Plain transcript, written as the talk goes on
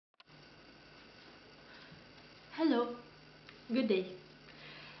Hello, good day.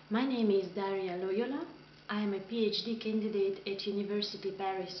 My name is Daria Loyola. I am a PhD candidate at University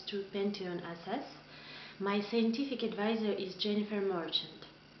Paris 2 Panthéon-Assas. My scientific advisor is Jennifer Merchant.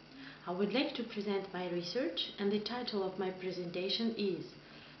 I would like to present my research, and the title of my presentation is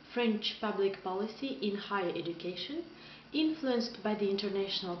French Public Policy in Higher Education, influenced by the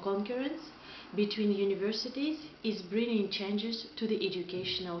international concurrence between universities, is bringing changes to the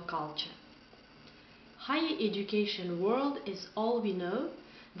educational culture. Higher education world is all we know,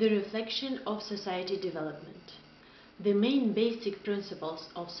 the reflection of society development. The main basic principles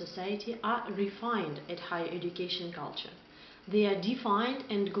of society are refined at higher education culture. They are defined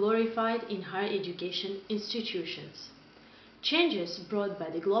and glorified in higher education institutions. Changes brought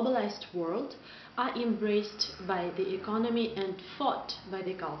by the globalized world are embraced by the economy and fought by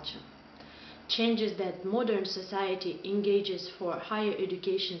the culture. Changes that modern society engages for higher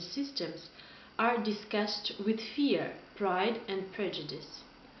education systems are discussed with fear, pride, and prejudice.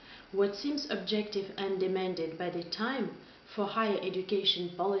 What seems objective and demanded by the time for higher education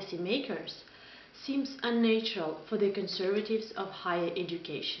policy makers seems unnatural for the conservatives of higher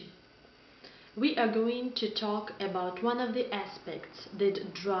education. We are going to talk about one of the aspects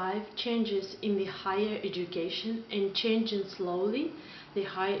that drive changes in the higher education and changing slowly the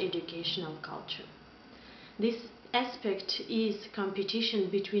higher educational culture. This aspect is competition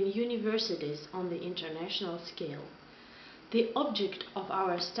between universities on the international scale. The object of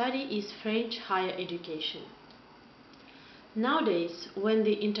our study is French higher education. Nowadays, when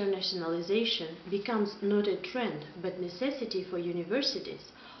the internationalization becomes not a trend but necessity for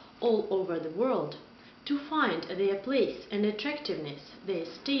universities all over the world to find their place and attractiveness, their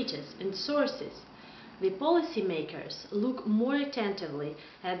status and sources, the policymakers look more attentively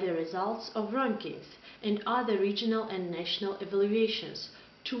at the results of rankings and other regional and national evaluations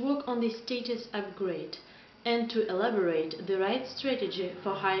to work on the status upgrade and to elaborate the right strategy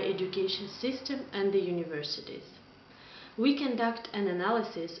for higher education system and the universities. We conduct an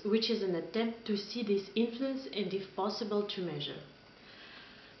analysis which is an attempt to see this influence and, if possible, to measure.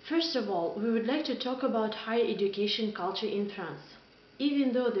 First of all, we would like to talk about higher education culture in France.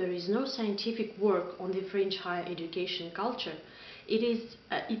 Even though there is no scientific work on the French higher education culture, its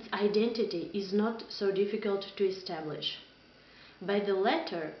identity is not so difficult to establish. By the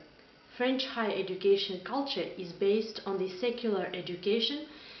latter, French higher education culture is based on the secular education,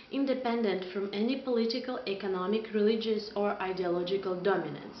 independent from any political, economic, religious, or ideological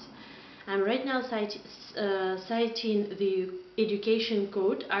dominance. I'm right now citing the Education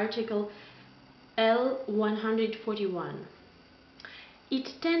Code, Article L141.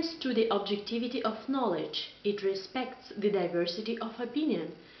 It tends to the objectivity of knowledge, it respects the diversity of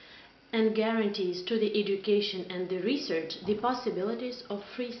opinion, and guarantees to the education and the research the possibilities of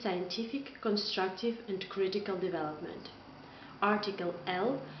free scientific, constructive, and critical development. Article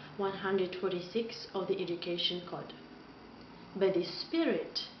L146 of the Education Code. By this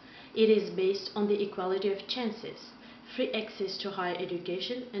spirit, it is based on the equality of chances, free access to higher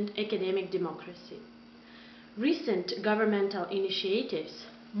education, and academic democracy. Recent governmental initiatives,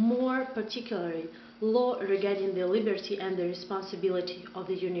 more particularly law regarding the liberty and the responsibility of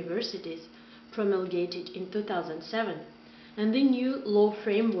the universities, promulgated in 2007, and the new law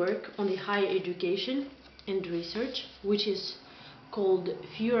framework on the higher education and research, which is called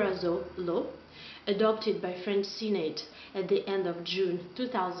Furazo Law, adopted by French Senate at the end of June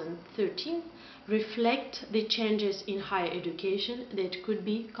 2013, reflect the changes in higher education that could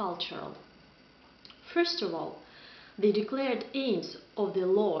be cultural. First of all, the declared aims of the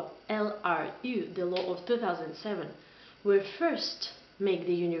law LRU, the law of 2007, were first, make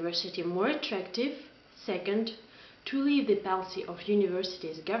the university more attractive, second, to leave the policy of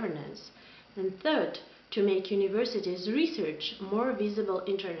universities' governance, and third, to make universities' research more visible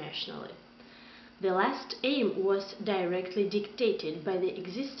internationally. The last aim was directly dictated by the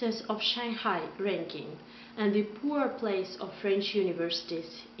existence of Shanghai ranking and the poor place of French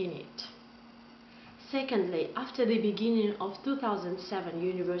universities in it. Secondly, after the beginning of 2007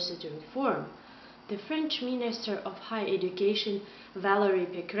 university reform, the French Minister of Higher Education,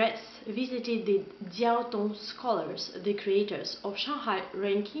 Valérie Pécresse, visited the Jiaotong scholars, the creators of Shanghai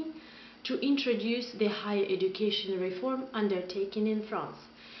ranking, to introduce the higher education reform undertaken in France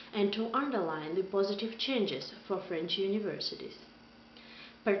and to underline the positive changes for French universities.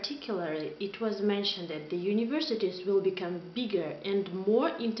 Particularly, it was mentioned that the universities will become bigger and more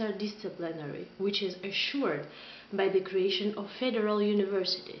interdisciplinary, which is assured by the creation of federal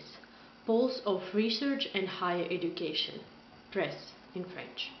universities, poles of research and higher education, press in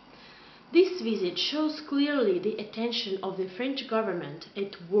French. This visit shows clearly the attention of the French government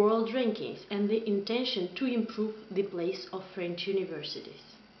at world rankings and the intention to improve the place of French universities.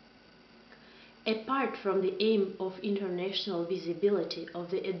 Apart from the aim of international visibility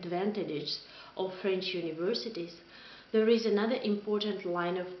of the advantages of French universities, there is another important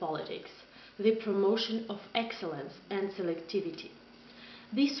line of politics, the promotion of excellence and selectivity.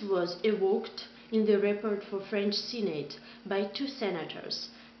 This was evoked in the report for French Senate by two senators,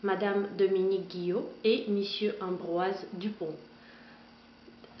 Madame Dominique Guillot et Monsieur Ambroise Dupont.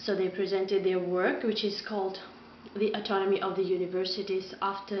 So they presented their work, which is called The Autonomy of the Universities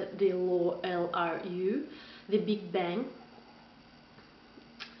After the Law LRU, The Big Bang,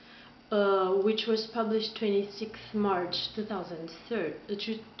 which was published 26 March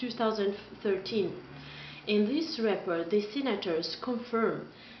 2013. In this report, the senators confirm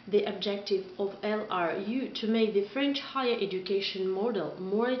the objective of LRU to make the French higher education model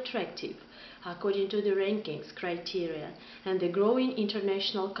more attractive according to the rankings criteria and the growing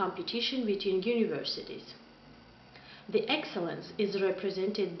international competition between universities. The excellence is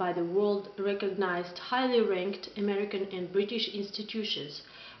represented by the world-recognized, highly ranked American and British institutions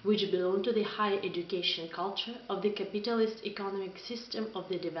which belong to the higher education culture of the capitalist economic system of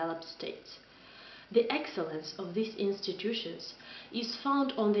the developed states. The excellence of these institutions is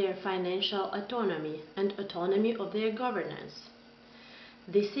found on their financial autonomy and autonomy of their governance.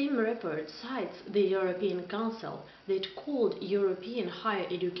 The same report cites the European Council that called European higher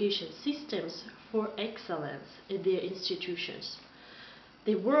education systems for excellence at their institutions.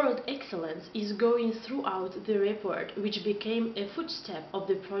 The word excellence is going throughout the report, which became a footstep of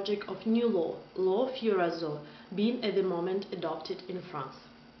the project of new law, Law Fioraso, being at the moment adopted in France.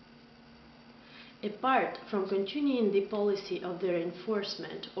 Apart from continuing the policy of the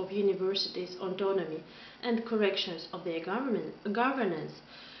reinforcement of universities' autonomy and corrections of their governance,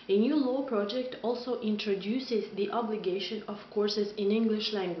 a new law project also introduces the obligation of courses in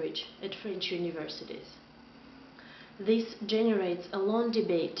English language at French universities. This generates a long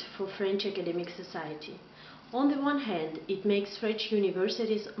debate for French academic society. On the one hand, it makes French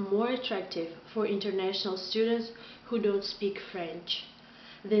universities more attractive for international students who don't speak French.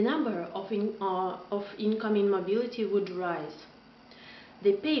 The number of incoming mobility would rise.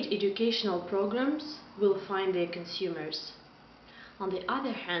 The paid educational programs will find their consumers. On the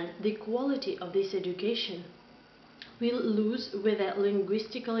other hand, the quality of this education will lose, whether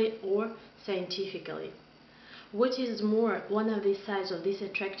linguistically or scientifically. What is more, one of the sides of this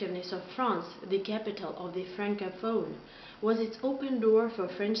attractiveness of France, the capital of the Francophone, was its open door for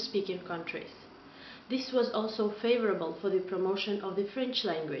French-speaking countries. This was also favorable for the promotion of the French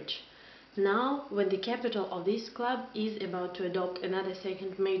language. Now, when the capital of this club is about to adopt another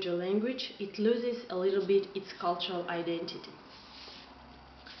second major language, it loses a little bit its cultural identity.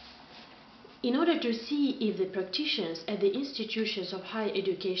 In order to see if the practitioners at the institutions of higher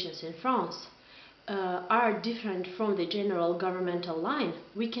education in France are different from the general governmental line,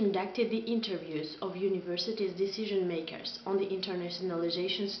 we conducted the interviews of universities' decision makers on the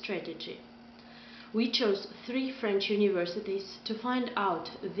internationalization strategy. We chose 3 French universities to find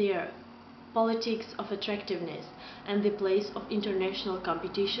out their politics of attractiveness and the place of international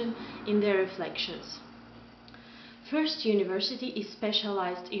competition in their reflections. First university is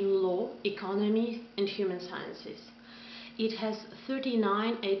specialized in law, economy, and human sciences. It has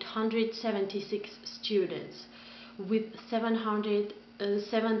 39,876 students with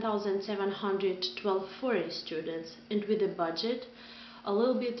 7,712 foreign students and with a budget a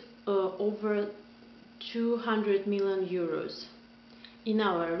little bit over 200 million euros. In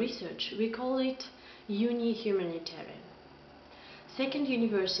our research, we call it uni-humanitarian. Second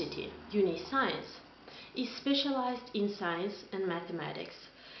university, Uni-Science, is specialized in science and mathematics.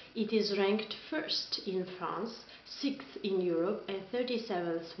 It is ranked first in France, 6th in Europe, and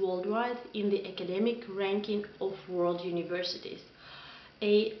 37th worldwide in the academic ranking of world universities,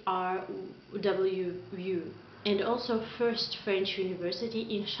 ARWU, and also first French university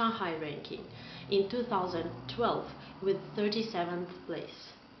in Shanghai ranking in 2012 with 37th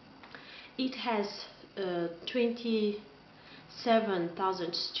place. It has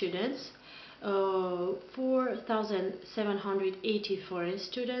 27,000 students, 4,780 foreign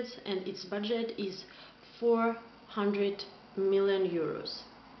students, and its budget is 400 million euros.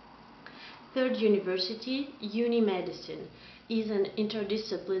 Third university, Uni-Medicine, is an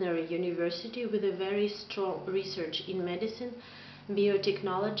interdisciplinary university with a very strong research in medicine,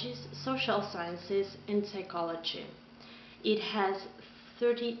 biotechnologies, social sciences, and psychology. It has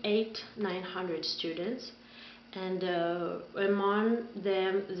 38,900 students, and among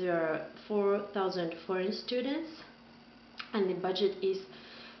them there are 4,000 foreign students, and the budget is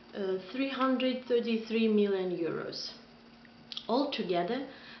 333 million euros. Altogether,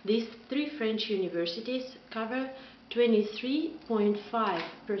 these three French universities cover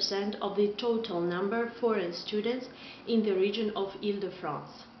 23.5% of the total number of foreign students in the region of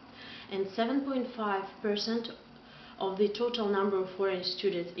Île-de-France and 7.5% of the total number of foreign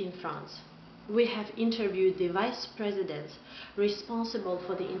students in France. We have interviewed the vice presidents responsible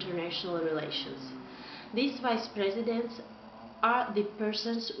for the international relations. These vice presidents are the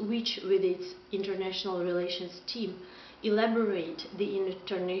persons which, with its international relations team, elaborate the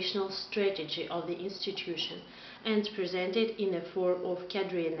international strategy of the institution and present it in a form of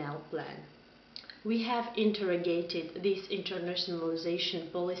quadriennial plan. We have interrogated these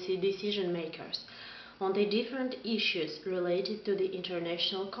internationalization policy decision makers on the different issues related to the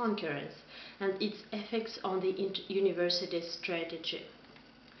international concurrence and its effects on the university strategy.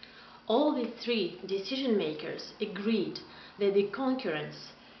 All the three decision makers agreed that the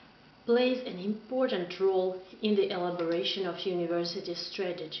concurrence plays an important role in the elaboration of university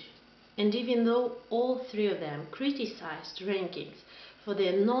strategy. And even though all three of them criticized rankings for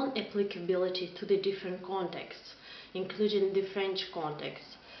their non-applicability to the different contexts, including the French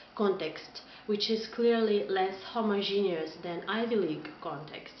context, which is clearly less homogeneous than Ivy League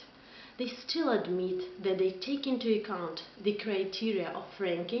context, they still admit that they take into account the criteria of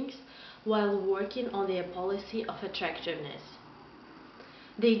rankings while working on their policy of attractiveness.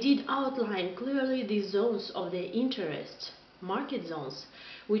 They did outline clearly the zones of their interest, market zones,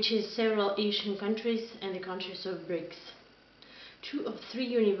 which is several Asian countries and the countries of BRICS. 2 of 3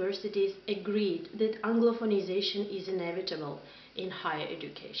 universities agreed that Anglophonization is inevitable in higher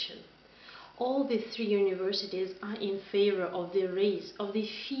education. All the 3 universities are in favor of the raise of the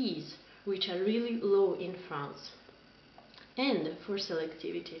fees, which are really low in France, and for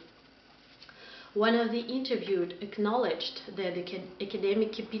selectivity. One of the interviewed acknowledged that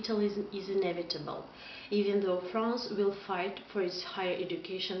academic capitalism is inevitable, even though France will fight for its higher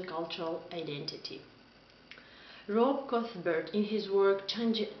education cultural identity. Rob Cuthbert, in his work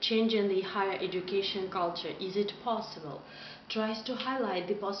Changing the Higher Education Culture, Is It Possible?, tries to highlight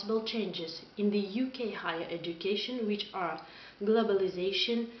the possible changes in the UK higher education, which are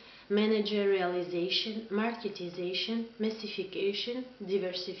globalization, managerialization, marketization, massification,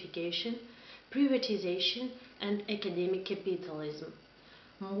 diversification, privatization, and academic capitalism.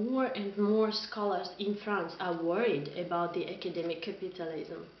 More and more scholars in France are worried about the academic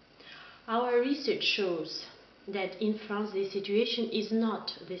capitalism. Our research shows that in France the situation is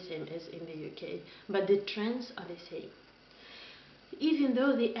not the same as in the UK, but the trends are the same. Even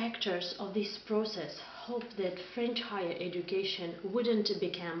though the actors of this process hope that French higher education wouldn't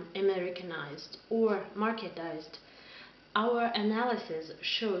become Americanized or marketized, our analysis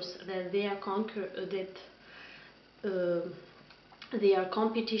shows that they are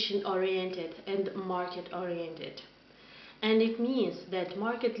competition-oriented and market-oriented. And it means that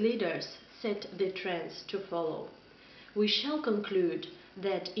market leaders set the trends to follow. We shall conclude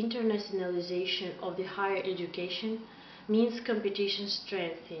that internationalization of the higher education means competition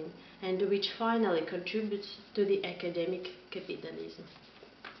strengthening, and which finally contributes to the academic capitalism.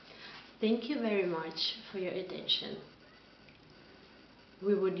 Thank you very much for your attention.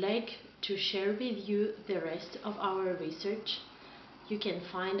 We would like to share with you the rest of our research. You can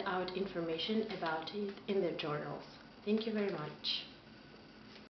find out information about it in the journals. Thank you very much.